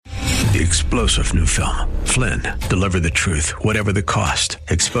The explosive new film, Flynn, deliver the truth, whatever the cost,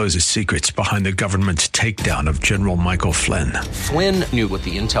 exposes secrets behind the government's takedown of General Michael Flynn. Flynn knew what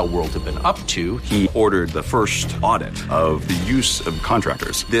the intel world had been up to. He ordered the first audit of the use of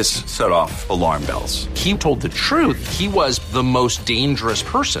contractors. This set off alarm bells. He told the truth. He was the most dangerous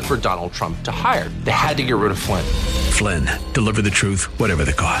person for Donald Trump to hire. They had to get rid of Flynn. Flynn, deliver the truth, whatever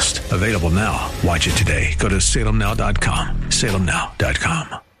the cost. Available now. Watch it today. Go to salemnow.com.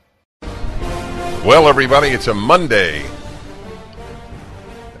 salemnow.com. Well, everybody, it's a Monday.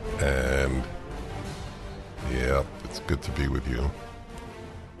 And, yeah, it's good to be with you.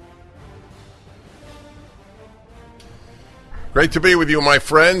 Great to be with you, my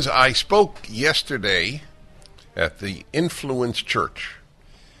friends. I spoke yesterday at the Influence Church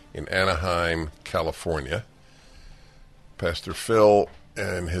in Anaheim, California. Pastor Phil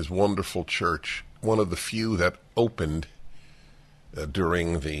and his wonderful church, one of the few that opened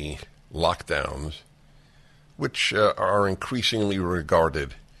during the lockdowns, which are increasingly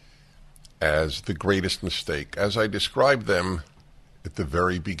regarded as the greatest mistake. As I described them at the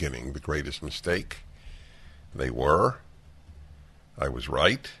very beginning, the greatest mistake, they were. I was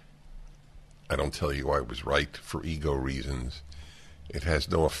right. I don't tell you I was right for ego reasons. It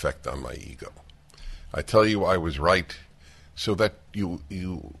has no effect on my ego. I tell you I was right so that you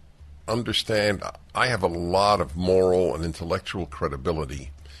understand I have a lot of moral and intellectual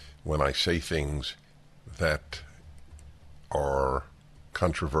credibility when I say things that are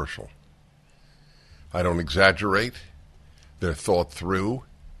controversial. I don't exaggerate. They're thought through.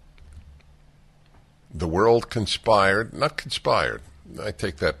 The world conspired, not conspired, I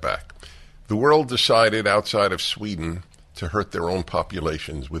take that back. The world decided outside of Sweden to hurt their own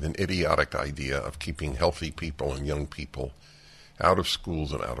populations with an idiotic idea of keeping healthy people and young people out of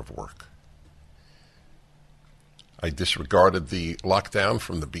schools and out of work. I disregarded the lockdown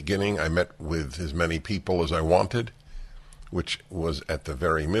from the beginning. I met with as many people as I wanted, which was at the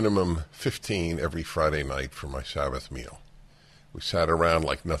very minimum 15 every Friday night for my Sabbath meal. We sat around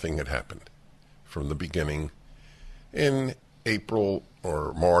like nothing had happened from the beginning in April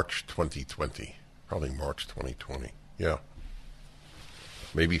or March 2020. Probably March 2020. Yeah.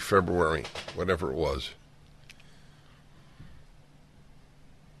 Maybe February, whatever it was.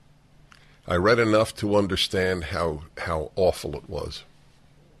 I read enough to understand how awful it was.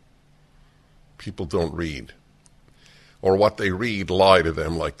 People don't read. Or what they read lie to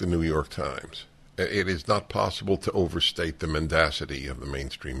them like the New York Times. It is not possible to overstate the mendacity of the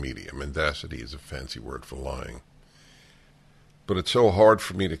mainstream media. Mendacity is a fancy word for lying. But it's so hard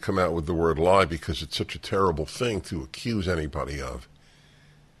for me to come out with the word lie because it's such a terrible thing to accuse anybody of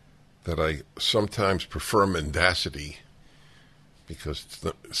that I sometimes prefer mendacity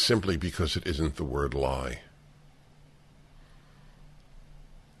simply because it isn't the word lie.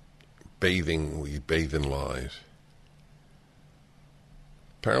 We bathe in lies.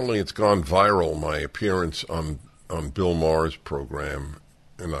 Apparently it's gone viral, my appearance on Bill Maher's program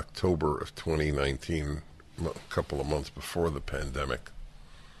in October of 2019, a couple of months before the pandemic.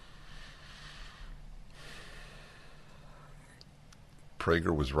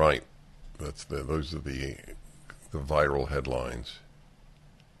 Prager was right. Those are the viral headlines.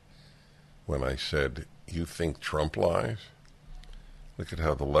 When I said, you think Trump lies? Look at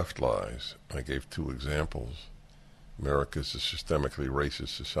how the left lies. I gave two examples. America's a systemically racist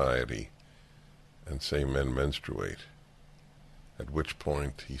society, and say men menstruate. At which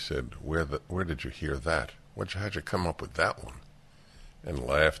point he said, where did you hear that? How'd you come up with that one? And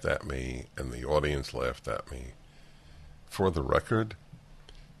laughed at me, and the audience laughed at me. For the record,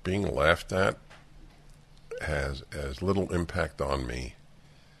 being laughed at has as little impact on me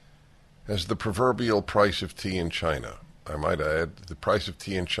as the proverbial price of tea in China. I might add, the price of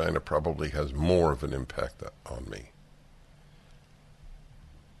tea in China probably has more of an impact on me.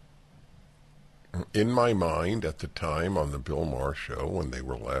 In my mind, at the time on the Bill Maher show, when they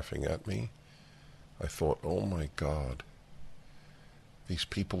were laughing at me, I thought, oh my God, these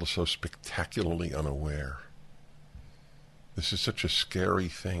people are so spectacularly unaware. This is such a scary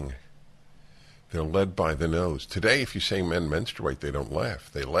thing. They're led by the nose. Today, if you say men menstruate, they don't laugh.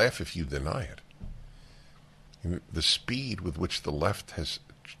 They laugh if you deny it. The speed with which the left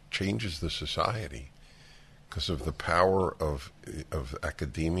changes the society because of the power of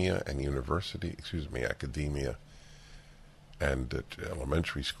academia and academia and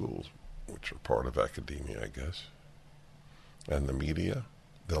elementary schools, which are part of academia, I guess, and the media.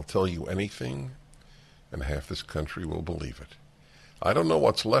 They'll tell you anything, and half this country will believe it. I don't know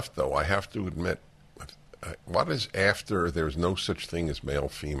what's left, though. I have to admit, what is after there's no such thing as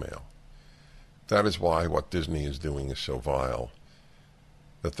male-female? That is why what Disney is doing is so vile.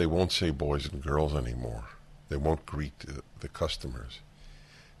 that they won't say boys and girls anymore. They won't greet the customers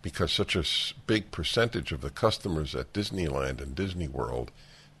because such a big percentage of the customers at Disneyland and Disney World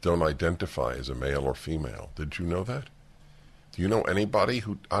don't identify as a male or female. Did you know that? Do you know anybody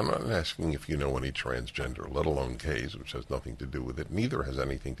who... I'm not asking if you know any transgender, let alone gays, which has nothing to do with it. Neither has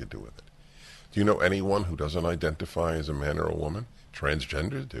anything to do with it. Do you know anyone who doesn't identify as a man or a woman?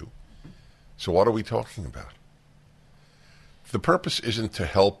 Transgenders do. So what are we talking about? The purpose isn't to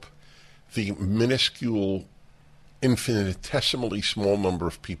help the minuscule, infinitesimally small number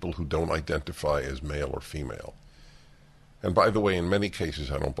of people who don't identify as male or female. And by the way, in many cases,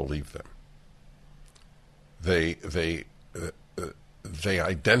 I don't believe them. They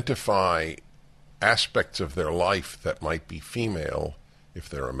identify aspects of their life that might be female, if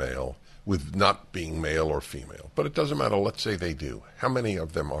they're a male, with not being male or female. But it doesn't matter. Let's say they do. How many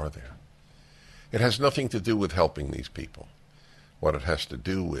of them are there? It has nothing to do with helping these people. What it has to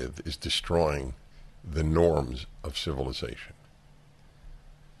do with is destroying the norms of civilization.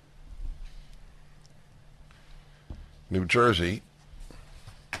 New Jersey,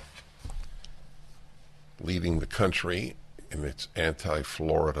 leading the country in its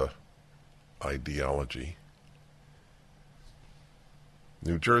anti-Florida ideology.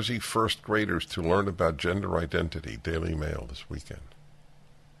 New Jersey first graders to learn about gender identity, Daily Mail this weekend.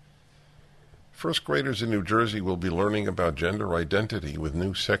 First graders in New Jersey will be learning about gender identity with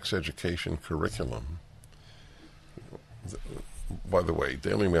new sex education curriculum. By the way,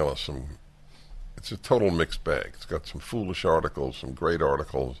 Daily Mail has it's a total mixed bag. It's got some foolish articles, some great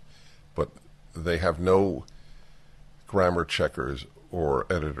articles, but they have no grammar checkers or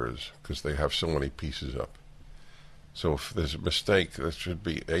editors because they have so many pieces up. So if there's a mistake, there should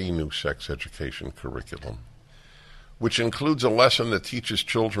be a new sex education curriculum, which includes a lesson that teaches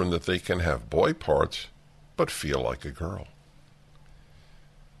children that they can have boy parts but feel like a girl.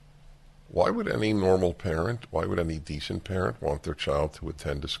 Why would any normal parent, why would any decent parent want their child to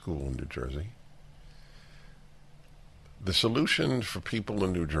attend a school in New Jersey? The solution for people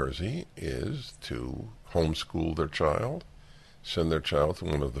in New Jersey is to homeschool their child, send their child to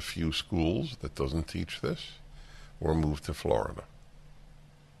one of the few schools that doesn't teach this, or move to Florida.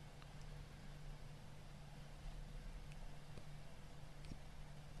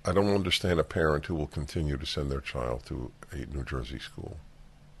 I don't understand a parent who will continue to send their child to a New Jersey school.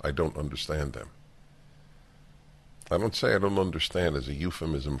 I don't understand them. I don't say I don't understand as a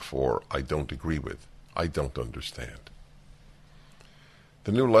euphemism for I don't agree with. I don't understand.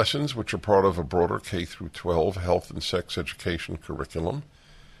 The new lessons, which are part of a broader K-12 health and sex education curriculum,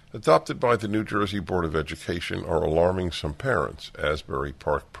 adopted by the New Jersey Board of Education, are alarming some parents, Asbury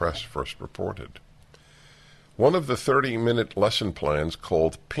Park Press first reported. One of the 30-minute lesson plans,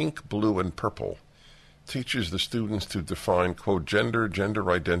 called Pink, Blue, and Purple, teaches the students to define, quote, gender, gender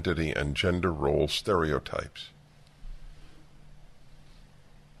identity, and gender role stereotypes.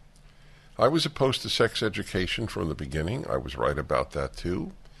 I was opposed to sex education from the beginning. I was right about that,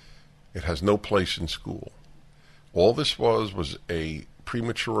 too. It has no place in school. All this was a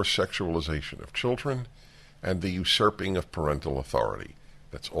premature sexualization of children and the usurping of parental authority.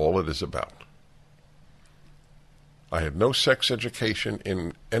 That's all it is about. I had no sex education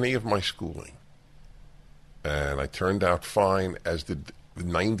in any of my schooling, and I turned out fine, as did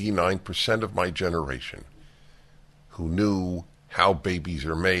 99% of my generation, who knew how babies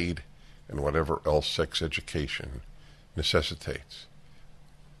are made and whatever else sex education necessitates.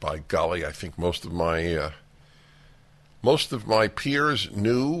 By golly, I think most of my peers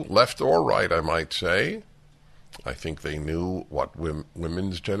knew, left or right, I might say. I think they knew what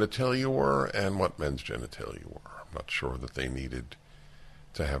women's genitalia were and what men's genitalia were. I'm not sure that they needed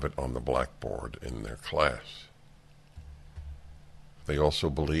to have it on the blackboard in their class. They also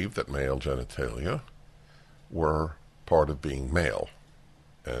believed that male genitalia were part of being male,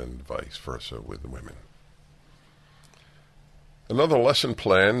 and vice versa with women. Another lesson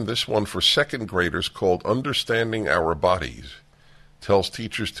plan, this one for second graders, called Understanding Our Bodies, tells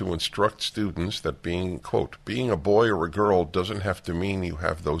teachers to instruct students that being, quote, being a boy or a girl doesn't have to mean you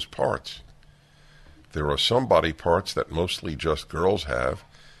have those parts. There are some body parts that mostly just girls have,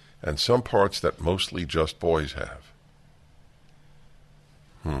 and some parts that mostly just boys have.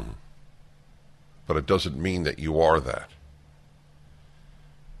 But it doesn't mean that you are that.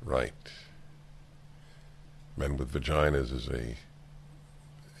 Right. Men with vaginas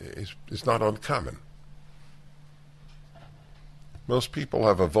is not uncommon. Most people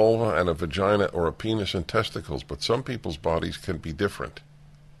have a vulva and a vagina or a penis and testicles, but some people's bodies can be different.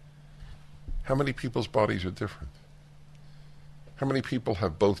 How many people's bodies are different? How many people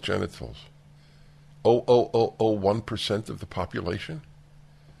have both genitals? 0.0001% of the population?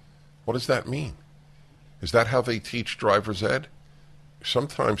 What does that mean? Is that how they teach driver's ed?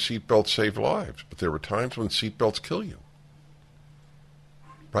 Sometimes seatbelts save lives, but there are times when seatbelts kill you.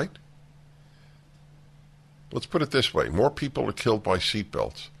 Right? Let's put it this way. More people are killed by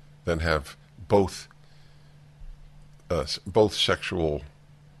seatbelts than have both sexual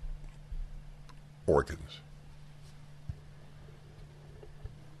organs.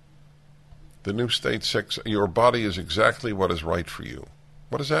 The new state says your body is exactly what is right for you.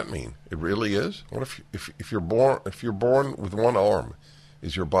 What does that mean? It really is? What if you're born with one arm,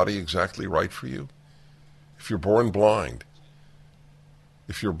 is your body exactly right for you? If you're born blind,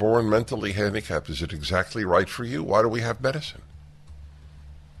 if you're born mentally handicapped, is it exactly right for you? Why do we have medicine?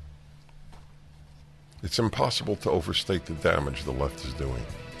 It's impossible to overstate the damage the left is doing.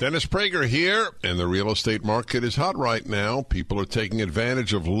 Dennis Prager here, and the real estate market is hot right now. People are taking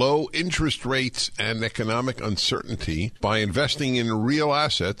advantage of low interest rates and economic uncertainty by investing in real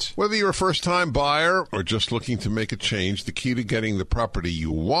assets. Whether you're a first-time buyer or just looking to make a change, the key to getting the property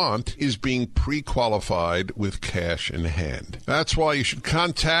you want is being pre-qualified with cash in hand. That's why you should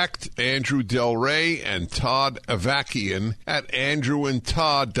contact Andrew Del Rey and Todd Avakian at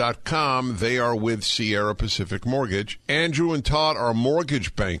andrewandtodd.com. They are with Sierra Pacific Mortgage. Andrew and Todd are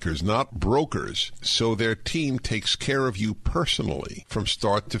mortgage bankers, not brokers, so their team takes care of you personally from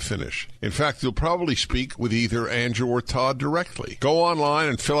start to finish. In fact, you'll probably speak with either Andrew or Todd directly. Go online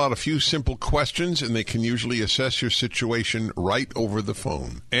and fill out a few simple questions, and they can usually assess your situation right over the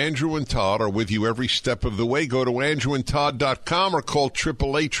phone. Andrew and Todd are with you every step of the way. Go to andrewandtodd.com or call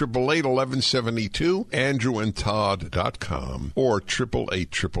 888-888-1172, andrewandtodd.com, or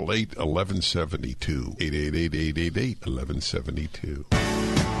 888-888-1172, 888-888-1172.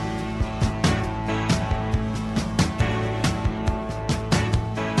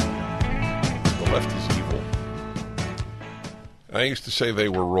 Left is evil. I used to say they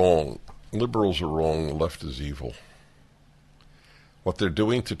were wrong. Liberals are wrong. The left is evil. What they're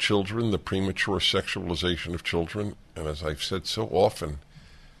doing to children, the premature sexualization of children, and as I've said so often,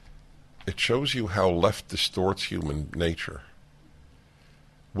 it shows you how left distorts human nature.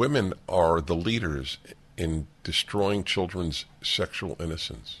 Women are the leaders in destroying children's sexual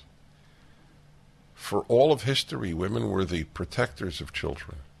innocence. For all of history, women were the protectors of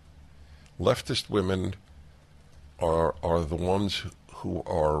children. Leftist women are the ones who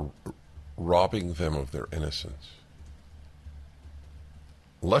are robbing them of their innocence.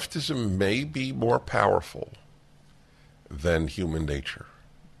 Leftism may be more powerful than human nature.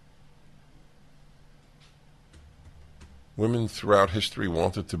 Women throughout history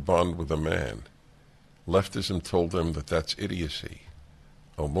wanted to bond with a man. Leftism told them that that's idiocy.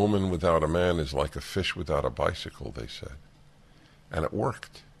 A woman without a man is like a fish without a bicycle, they said. And it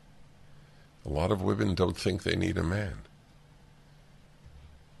worked. A lot of women don't think they need a man.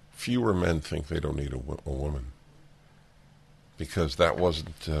 Fewer men think they don't need a woman. Because that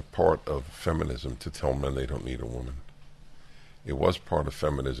wasn't part of feminism to tell men they don't need a woman. It was part of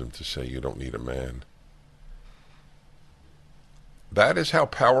feminism to say you don't need a man. That is how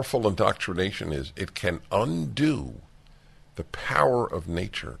powerful indoctrination is. It can undo the power of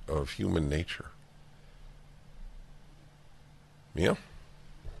nature, of human nature. Yeah?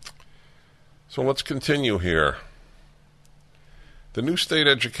 So let's continue here. The new state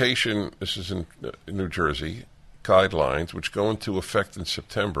education, this is in New Jersey, guidelines, which go into effect in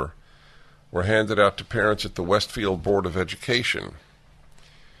September, were handed out to parents at the Westfield Board of Education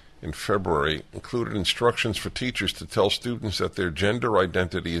in February, included instructions for teachers to tell students that their gender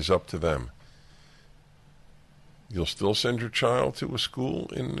identity is up to them. You'll still send your child to a school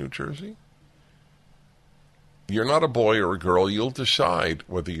in New Jersey? You're not a boy or a girl. You'll decide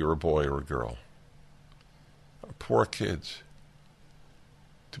whether you're a boy or a girl. Poor kids.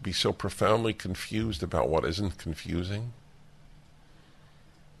 To be so profoundly confused about what isn't confusing.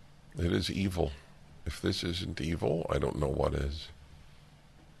 It is evil. If this isn't evil, I don't know what is.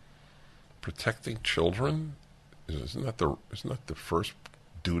 Protecting children, isn't that the first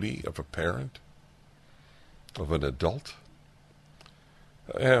duty of a parent? Of an adult?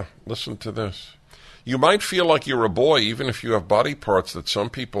 Yeah, listen to this. You might feel like you're a boy even if you have body parts that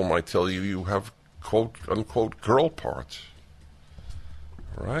some people might tell you you have quote unquote girl parts.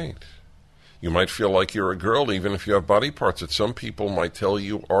 Right. You might feel like you're a girl even if you have body parts that some people might tell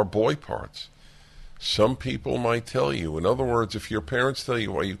you are boy parts. Some people might tell you. In other words, if your parents tell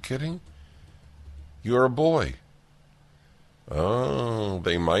you, are you kidding? You're a boy. Oh,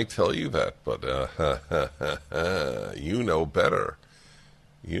 they might tell you that, but you know better.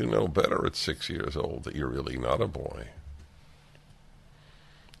 You know better at 6 years old that you're really not a boy.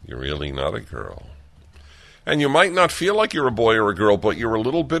 You're really not a girl. And you might not feel like you're a boy or a girl, but you're a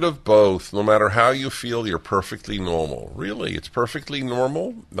little bit of both. No matter how you feel, you're perfectly normal. Really, it's perfectly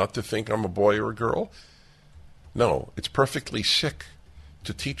normal not to think I'm a boy or a girl? No, it's perfectly sick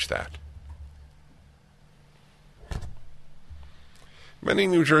to teach that. Many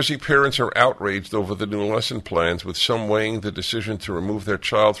New Jersey parents are outraged over the new lesson plans, with some weighing the decision to remove their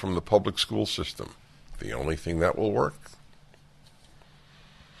child from the public school system. The only thing that will work.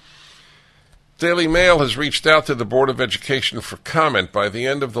 Daily Mail has reached out to the Board of Education for comment. By the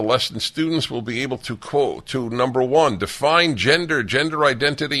end of the lesson, students will be able to, quote, to number 1, define gender, gender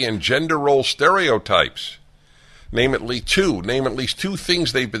identity, and gender role stereotypes. Name at least two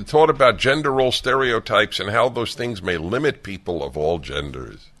things they've been taught about gender role stereotypes and how those things may limit people of all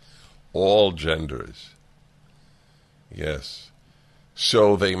genders. All genders. Yes.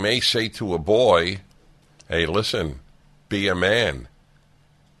 So they may say to a boy, hey, listen, be a man.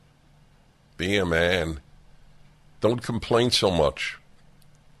 Be a man. Don't complain so much.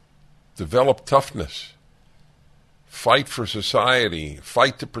 Develop toughness. Fight for society.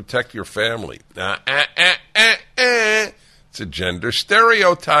 Fight to protect your family. It's a gender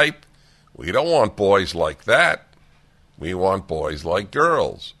stereotype. We don't want boys like that. We want boys like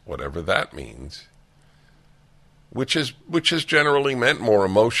girls, whatever that means. Which is generally meant more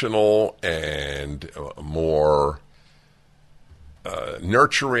emotional and more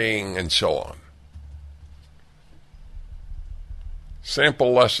nurturing and so on.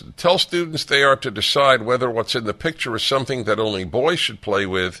 Sample lesson. Tell students they are to decide whether what's in the picture is something that only boys should play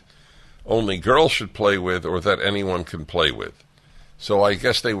with, only girls should play with, or that anyone can play with. So I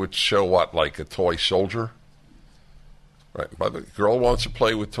guess they would show what, like a toy soldier? Right. But the girl wants to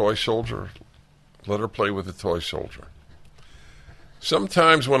play with toy soldier. Let her play with a toy soldier.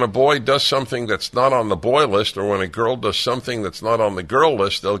 Sometimes when a boy does something that's not on the boy list, or when a girl does something that's not on the girl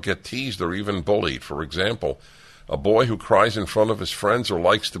list, they'll get teased or even bullied. For example, a boy who cries in front of his friends or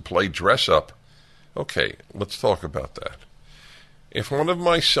likes to play dress-up. Okay, let's talk about that. If one of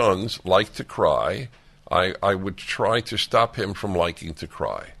my sons liked to cry, I would try to stop him from liking to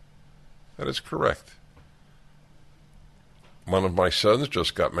cry. That is correct. One of my sons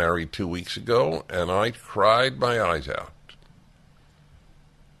just got married 2 weeks ago, and I cried my eyes out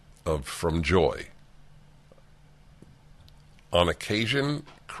from joy. On occasion,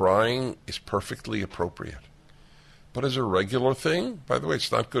 crying is perfectly appropriate. But as a regular thing, by the way,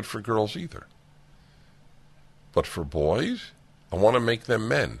 it's not good for girls either. But for boys, I want to make them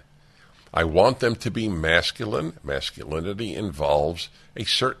men. I want them to be masculine. Masculinity involves a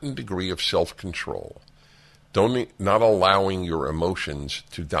certain degree of self-control. Not allowing your emotions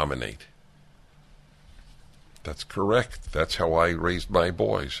to dominate. That's correct. That's how I raised my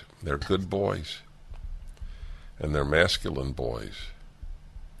boys. They're good boys. And they're masculine boys.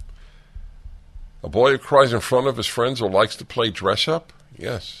 A boy who cries in front of his friends or likes to play dress-up?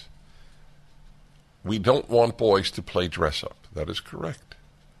 Yes. We don't want boys to play dress-up. That is correct.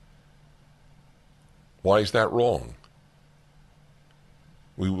 Why is that wrong?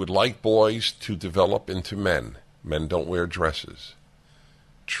 We would like boys to develop into men. Men don't wear dresses.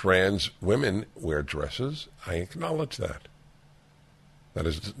 Trans women wear dresses. I acknowledge that.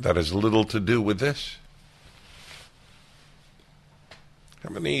 That has little to do with this. How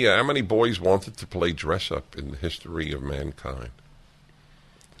many boys wanted to play dress-up in the history of mankind?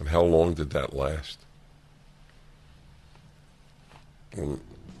 And how long did that last?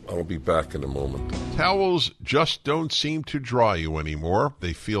 I'll be back in a moment. Towels just don't seem to dry you anymore.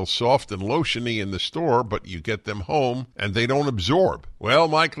 They feel soft and lotiony in the store, but you get them home and they don't absorb. Well,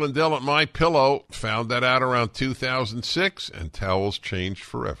 Mike Lindell at MyPillow found that out around 2006, and towels changed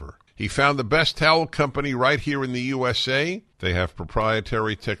forever. He found the best towel company right here in the USA. They have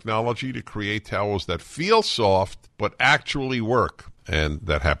proprietary technology to create towels that feel soft but actually work, and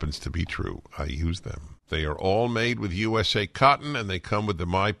that happens to be true. I use them. They are all made with USA cotton, and they come with the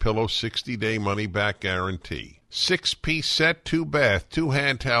MyPillow 60-day money-back guarantee. 6-piece set, 2 bath, 2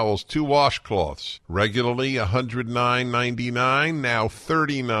 hand towels, 2 washcloths. Regularly $109.99, now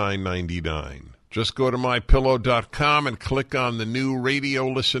 $39.99. Just go to MyPillow.com and click on the new radio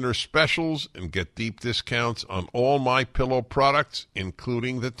listener specials and get deep discounts on all MyPillow products,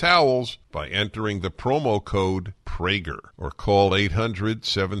 including the towels, by entering the promo code Prager, or call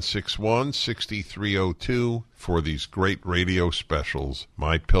 800-761-6302 for these great radio specials.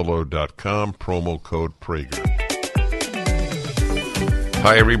 MyPillow.com, promo code Prager.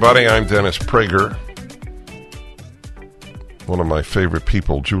 Hi, everybody. I'm Dennis Prager. One of my favorite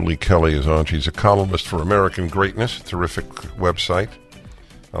people, Julie Kelly, is on. She's a columnist for American Greatness, a terrific website.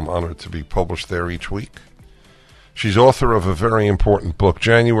 I'm honored to be published there each week. She's author of a very important book,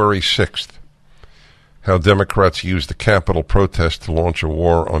 January 6th, how Democrats used the Capitol protest to launch a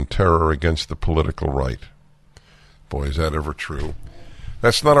war on terror against the political right. Boy, is that ever true.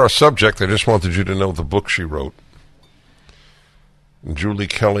 That's not our subject. I just wanted you to know the book she wrote. Julie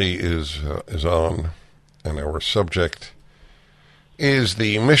Kelly is on, and our subject is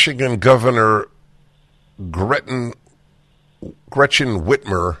the Michigan Governor Gretchen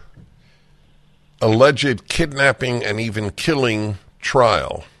Whitmer alleged kidnapping and even killing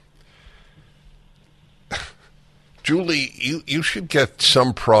trial. Julie, you should get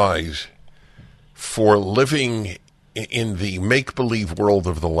some prize for living in the make-believe world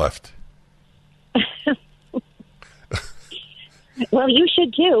of the left. Well, you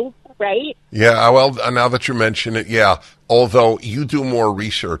should too, right? Yeah, well, now that you mention it, yeah. Although you do more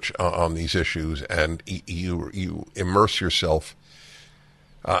research on these issues and you immerse yourself,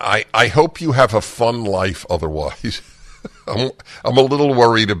 I hope you have a fun life otherwise. I'm a little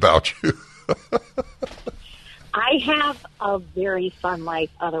worried about you. I have a very fun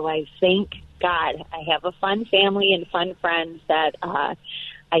life otherwise. Thank God. I have a fun family and fun friends that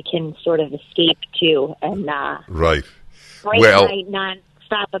I can sort of escape to and right. break my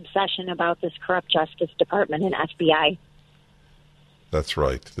non-stop obsession about this corrupt Justice Department and FBI. That's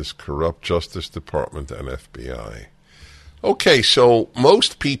right, this corrupt Justice Department and FBI. Okay, so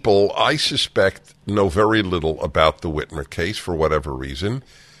most people, I suspect, know very little about the Whitmer case for whatever reason.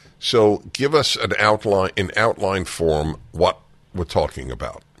 So give us an outline, in outline form, what we're talking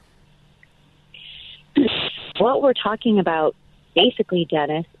about. What we're talking about, basically,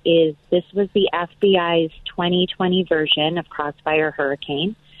 Dennis, is this was the FBI's 2020 version of Crossfire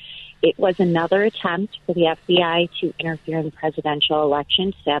Hurricane. It was another attempt for the FBI to interfere in the presidential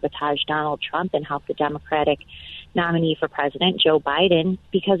election, sabotage Donald Trump, and help the Democratic nominee for president, Joe Biden,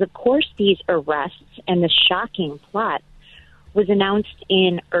 because, of course, these arrests and the shocking plot was announced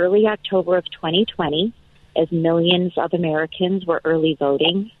in early October of 2020 as millions of Americans were early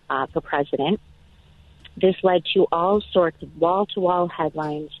voting for president. This led to all sorts of wall-to-wall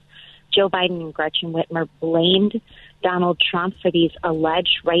headlines. Joe Biden and Gretchen Whitmer blamed Donald Trump for these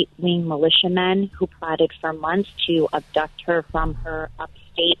alleged right-wing militiamen who plotted for months to abduct her from her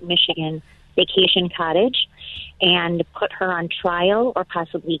upstate Michigan vacation cottage and put her on trial or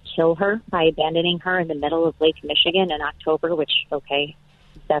possibly kill her by abandoning her in the middle of Lake Michigan in October, which, okay,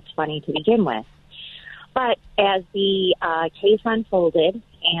 that's funny to begin with. But as the case unfolded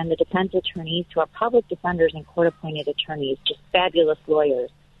and the defense attorneys, who are public defenders and court-appointed attorneys, just fabulous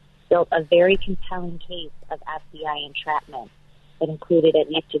lawyers, built a very compelling case of FBI entrapment that included at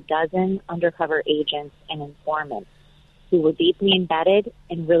least a dozen undercover agents and informants who were deeply embedded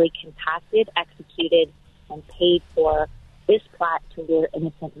and really concocted, executed, and paid for this plot to lure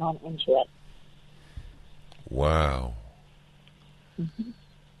innocent men into it. Wow. Mm-hmm.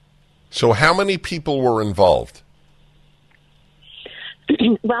 So how many people were involved?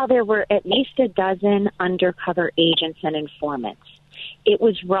 Well, there were at least a dozen undercover agents and informants. It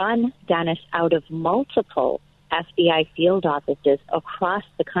was run, Dennis, out of multiple FBI field offices across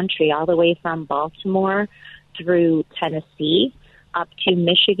the country, all the way from Baltimore through Tennessee up to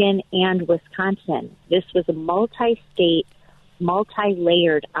Michigan and Wisconsin. This was a multi-state,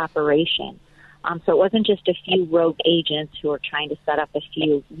 multi-layered operation. So it wasn't just a few rogue agents who were trying to set up a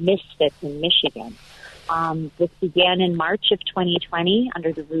few misfits in Michigan. This began in March of 2020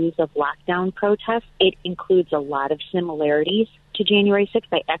 under the ruse of lockdown protests. It includes a lot of similarities to January 6th.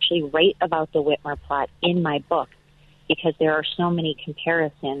 I actually write about the Whitmer plot in my book because there are so many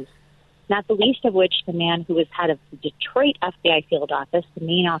comparisons, not the least of which the man who was head of the Detroit FBI field office, the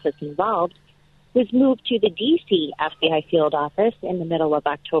main office involved, was moved to the D.C. FBI field office in the middle of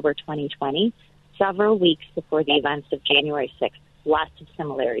October 2020, several weeks before the events of January 6th. Lots of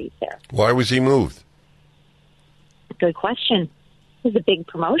similarities there. Why was he moved? Good question. It was a big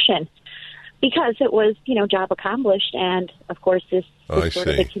promotion because it was, job accomplished. And, of course, this is sort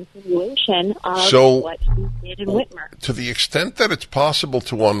of a continuation of what he did in Whitmer. To the extent that it's possible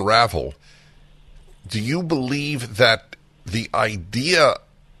to unravel, do you believe that the idea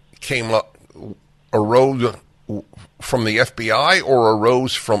arose from the FBI or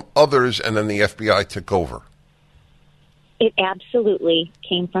arose from others and then the FBI took over? It absolutely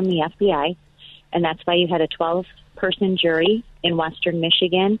came from the FBI, and that's why you had a 12-person jury in Western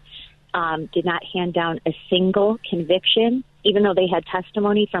Michigan, did not hand down a single conviction, even though they had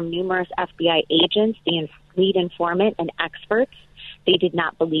testimony from numerous FBI agents, the lead informant, and experts. They did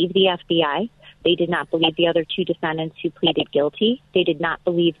not believe the FBI. They did not believe the other two defendants who pleaded guilty. They did not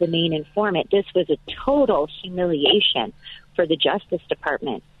believe the main informant. This was a total humiliation for the Justice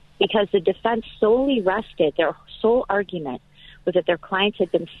Department because the defense solely rested, their sole argument was that their clients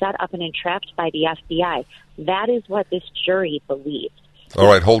had been set up and entrapped by the FBI. That is what this jury believed. All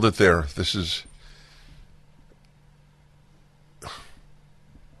right, hold it there. This is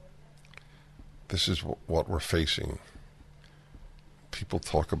what we're facing. People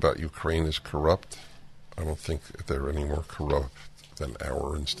talk about Ukraine as corrupt. I don't think they're any more corrupt than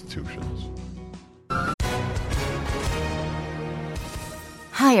our institutions.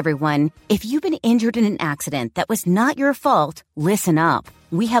 Hi, everyone. If you've been injured in an accident that was not your fault, listen up.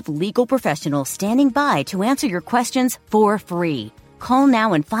 We have legal professionals standing by to answer your questions for free. Call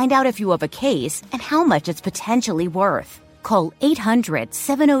now and find out if you have a case and how much it's potentially worth. Call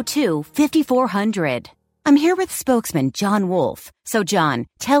 800-702-5400. I'm here with spokesman John Wolf. So, John,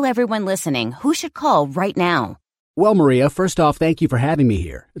 tell everyone listening who should call right now. Well, Maria, first off, thank you for having me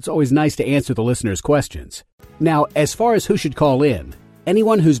here. It's always nice to answer the listeners' questions. Now, as far as who should call in,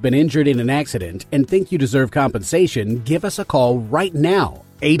 anyone who's been injured in an accident and think you deserve compensation, give us a call right now.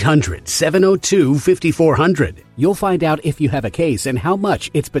 800-702-5400. You'll find out if you have a case and how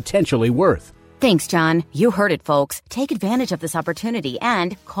much it's potentially worth. Thanks, John. You heard it, folks. Take advantage of this opportunity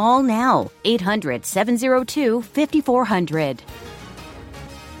and call now. 800-702-5400.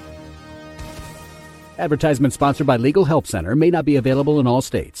 Advertisement sponsored by Legal Help Center. May not be available in all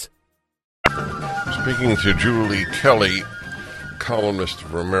states. Speaking to Julie Kelly, columnist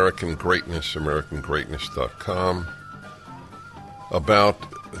of American Greatness, AmericanGreatness.com, about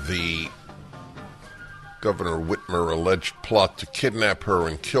the Governor Whitmer alleged plot to kidnap her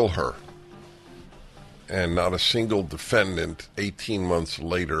and kill her. And not a single defendant 18 months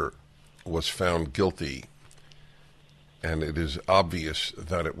later was found guilty. And it is obvious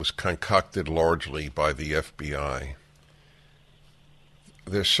that it was concocted largely by the FBI.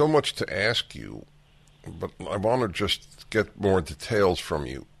 There's so much to ask you, but I want to just get more details from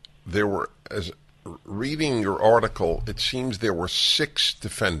you. There were, as reading your article, it seems there were 6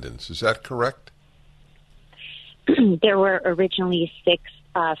 defendants. Is that correct? There were originally 6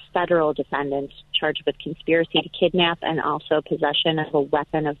 federal defendants charged with conspiracy to kidnap and also possession of a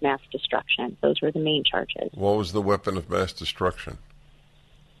weapon of mass destruction. Those were the main charges. What was the weapon of mass destruction?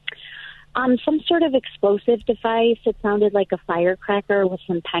 Some sort of explosive device. It sounded like a firecracker with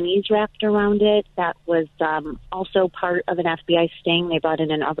some pennies wrapped around it. That was also part of an FBI sting. They brought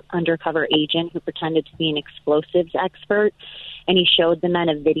in an undercover agent who pretended to be an explosives expert, and he showed the men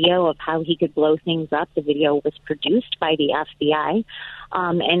a video of how he could blow things up. The video was produced by the FBI.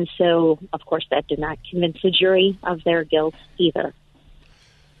 And so, of course, that did not convince the jury of their guilt either.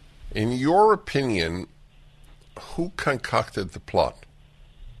 In your opinion, who concocted the plot?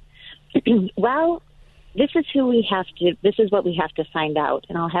 Well, this is what we have to find out.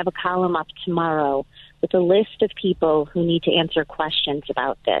 And I'll have a column up tomorrow with a list of people who need to answer questions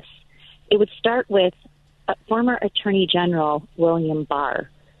about this. It would start with former Attorney General William Barr,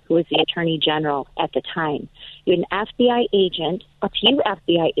 who was the Attorney General at the time. You had a few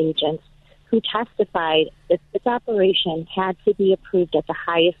FBI agents who testified that this operation had to be approved at the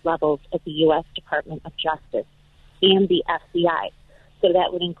highest levels at the U.S. Department of Justice and the FBI. So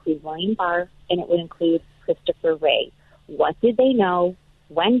that would include William Barr, and it would include Christopher Wray. What did they know?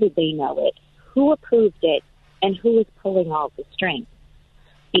 When did they know it? Who approved it? And who was pulling all the strings?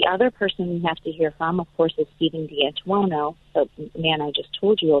 The other person we have to hear from, of course, is Stephen D'Antuono, the man I just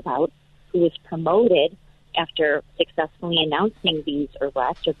told you about, who was promoted after successfully announcing these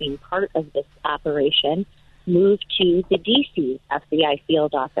arrests or being part of this operation, moved to the D.C. FBI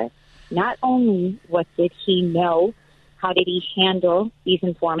field office. Not only what did he know, how did he handle these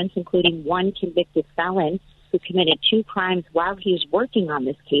informants, including one convicted felon who committed 2 crimes while he was working on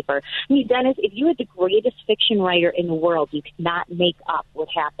this caper. I mean, Dennis, if you had the greatest fiction writer in the world, you could not make up what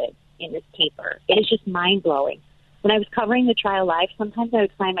happened in this caper. It is just mind-blowing. When I was covering the trial live, sometimes I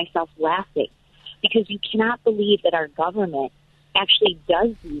would find myself laughing because you cannot believe that our government actually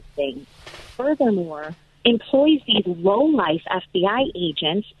does these things. Furthermore, employs these low-life FBI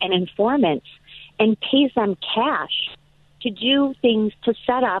agents and informants and pays them cash to do things to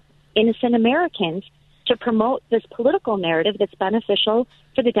set up innocent Americans to promote this political narrative that's beneficial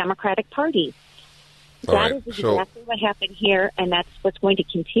for the Democratic Party. That is exactly what happened here, and that's what's going to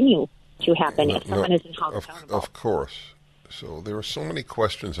continue to happen if someone isn't held accountable. Of course. So there are so many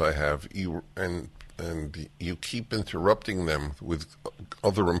questions I have, and you keep interrupting them with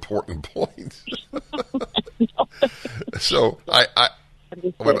other important points. So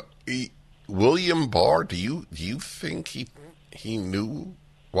William Barr, do you think he knew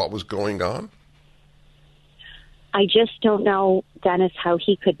what was going on? I just don't know, Dennis, how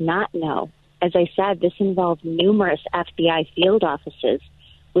he could not know. As I said, this involved numerous FBI field offices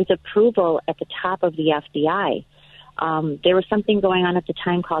with approval at the top of the FBI. There was something going on at the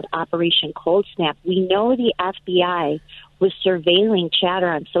time called Operation Cold Snap. We know the FBI was surveilling chatter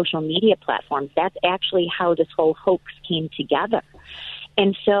on social media platforms. That's actually how this whole hoax came together.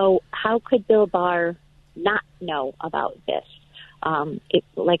 And so how could Bill Barr not know about this?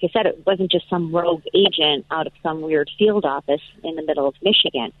 Like I said, it wasn't just some rogue agent out of some weird field office in the middle of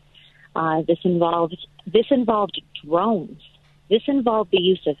Michigan. This involved drones. This involved the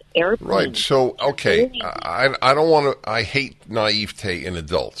use of airplanes. Right. So, okay, I don't want to. I hate naivete in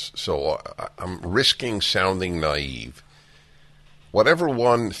adults, so I'm risking sounding naive. Whatever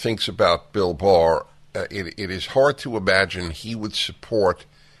one thinks about Bill Barr, it is hard to imagine he would support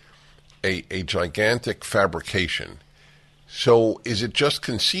a gigantic fabrication. So is it just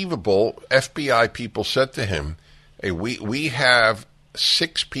conceivable, FBI people said to him, hey, we have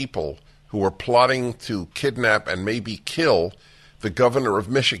 6 people who are plotting to kidnap and maybe kill the governor of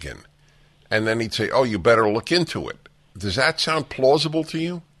Michigan. And then he'd say, oh, you better look into it. Does that sound plausible to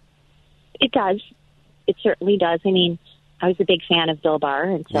you? It does. It certainly does. I mean, I was a big fan of Bill Barr.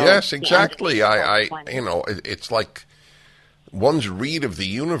 And so, yes, exactly. It's like one's read of the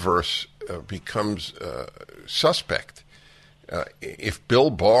universe becomes suspect. If Bill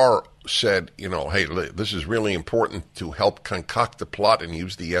Barr said, hey, this is really important to help concoct the plot and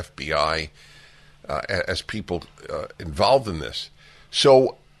use the FBI as people involved in this.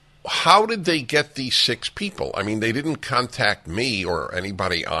 So how did they get these 6 people? I mean, they didn't contact me or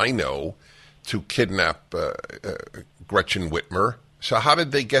anybody I know to kidnap Gretchen Whitmer. So how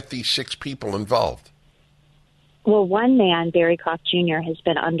did they get these 6 people involved? Well, one man, Barry Croft Jr., has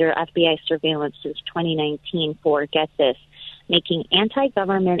been under FBI surveillance since 2019 for, get this, making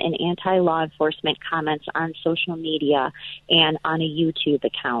anti-government and anti-law enforcement comments on social media and on a YouTube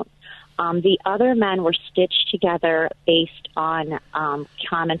account. The other men were stitched together based on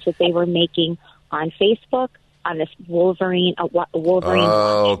comments that they were making on Facebook, on this Wolverine.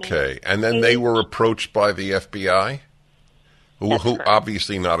 Okay. And then they were approached by the FBI, who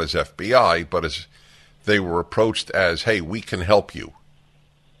obviously not as FBI, but as they were approached as, hey, we can help you.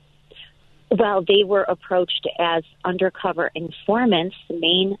 Well, they were approached as undercover informants. The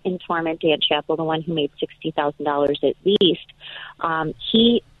main informant, Dan Chappell, the one who made $60,000 at least,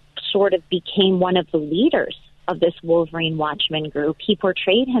 he sort of became one of the leaders of this Wolverine Watchman group. He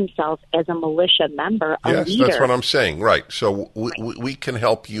portrayed himself as a militia member, a leader. Yes, that's what I'm saying. Right. So we can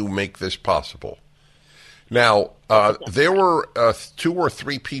help you make this possible. Now, there were 2 or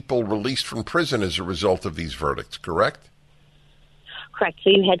 3 people released from prison as a result of these verdicts, correct? Correct.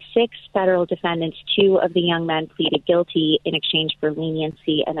 So you had 6 federal defendants. 2 of the young men pleaded guilty in exchange for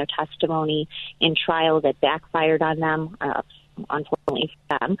leniency and their testimony in trial that backfired on them, unfortunately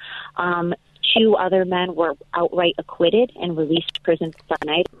for them. 2 other men were outright acquitted and released to prison that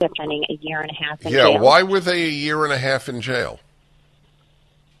night after spending a year and a half in jail. Yeah, why were they a year and a half in jail?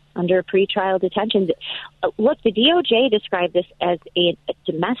 Under pretrial detention. Look, the DOJ described this as a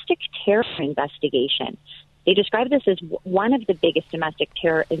domestic terror investigation. They described this as one of the biggest domestic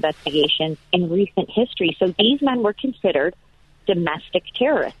terror investigations in recent history. So these men were considered domestic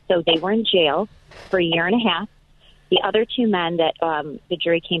terrorists. So they were in jail for a year and a half. The other 2 men that the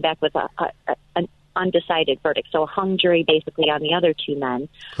jury came back with an undecided verdict, so a hung jury basically on the other 2 men.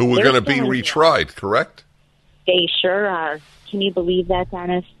 Who were going to be retried, correct? They sure are. Can you believe that,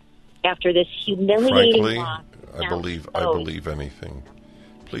 Dennis? After this humiliating Frankly, loss. I believe anything.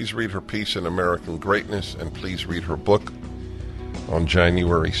 Please read her piece in American Greatness, and please read her book on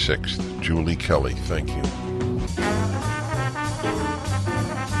January 6th. Julie Kelly, thank you.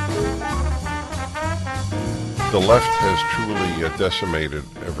 The left has truly decimated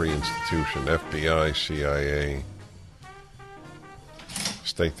every institution, FBI, CIA,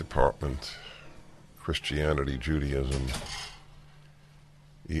 State Department, Christianity, Judaism,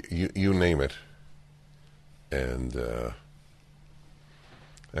 you name it. And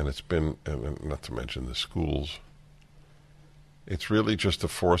it's been, not to mention the schools, it's really just a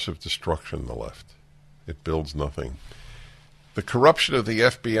force of destruction, the left. It builds nothing. The corruption of the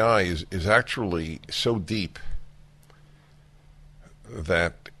FBI is actually so deep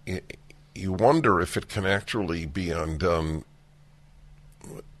that you wonder if it can actually be undone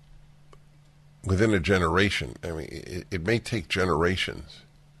within a generation. I mean, it may take generations.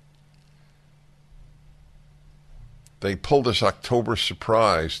 They pulled this October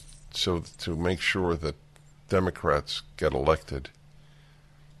surprise so to make sure that Democrats get elected.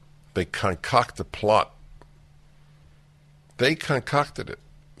 They concoct a plot. They concocted it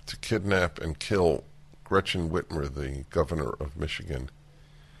to kidnap and kill Gretchen Whitmer, the governor of Michigan.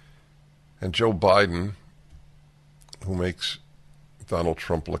 And Joe Biden, who makes Donald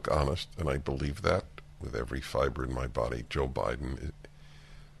Trump look honest, and I believe that, with every fiber in my body, Joe Biden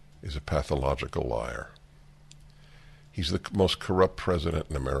is a pathological liar. He's the most corrupt president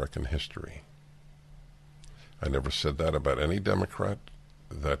in American history. I never said that about any Democrat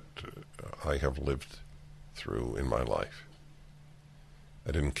that I have lived through in my life.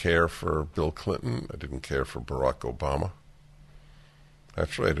 I didn't care for Bill Clinton. I didn't care for Barack Obama.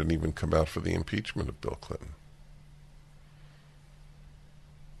 Actually, I didn't even come out for the impeachment of Bill Clinton.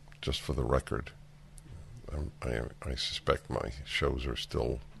 Just for the record, I suspect my shows are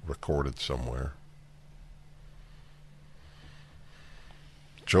still recorded somewhere.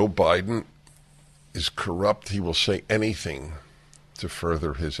 Joe Biden is corrupt. He will say anything to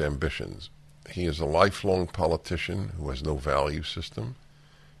further his ambitions. He is a lifelong politician who has no value system.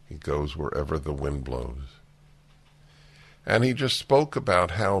 He goes wherever the wind blows. And he just spoke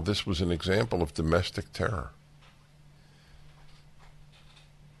about how this was an example of domestic terror.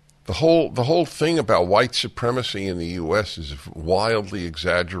 The whole thing about white supremacy in the U.S. is wildly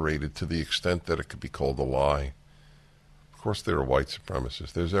exaggerated to the extent that it could be called a lie. Of course there are white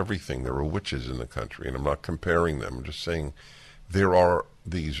supremacists. There's everything. There are witches in the country, and I'm not comparing them. I'm just saying there are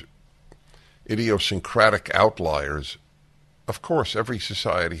these idiosyncratic outliers. Of course, every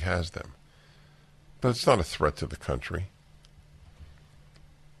society has them. But it's not a threat to the country.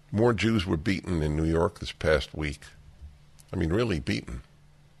 More Jews were beaten in New York this past week. I mean, really beaten.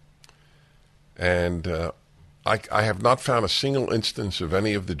 And I have not found a single instance of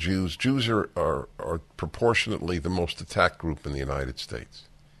any of the Jews. Jews are proportionately the most attacked group in the United States.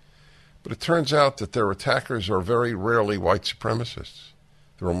 But it turns out that their attackers are very rarely white supremacists.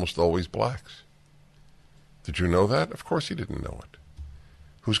 They're almost always blacks. Did you know that? Of course you didn't know it.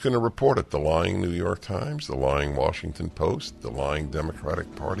 Who's going to report it? The lying New York Times? The lying Washington Post? The lying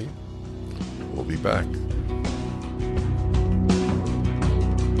Democratic Party? We'll be back.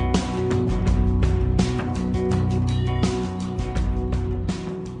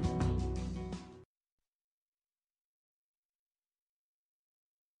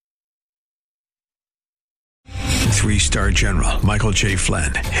 Three-star General Michael J.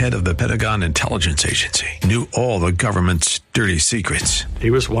 Flynn, head of the Pentagon Intelligence Agency, knew all the government's dirty secrets. He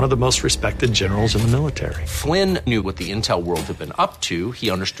was one of the most respected generals in the military. Flynn knew what the intel world had been up to.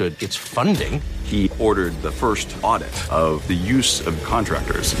 He understood its funding. He ordered the first audit of the use of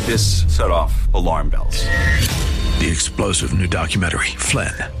contractors. This set off alarm bells. The explosive new documentary,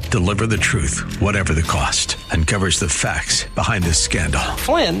 Flynn, Deliver the Truth, Whatever the Cost, uncovers the facts behind this scandal.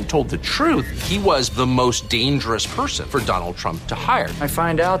 Flynn told the truth. He was the most dangerous person for Donald Trump to hire. I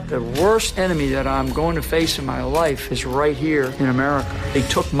find out the worst enemy that I'm going to face in my life is right here in America. They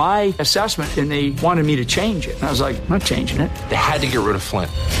took my assessment and they wanted me to change it. And I was like, I'm not changing it. They had to get rid of Flynn.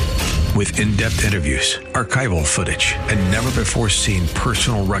 With in-depth interviews, archival footage, and never-before-seen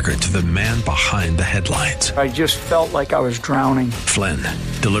personal records of the man behind the headlines. I just felt like I was drowning. Flynn,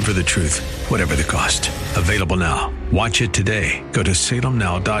 Deliver the Truth, Whatever the Cost. Available now. Watch it today. Go to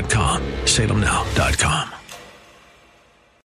salemnow.com. salemnow.com.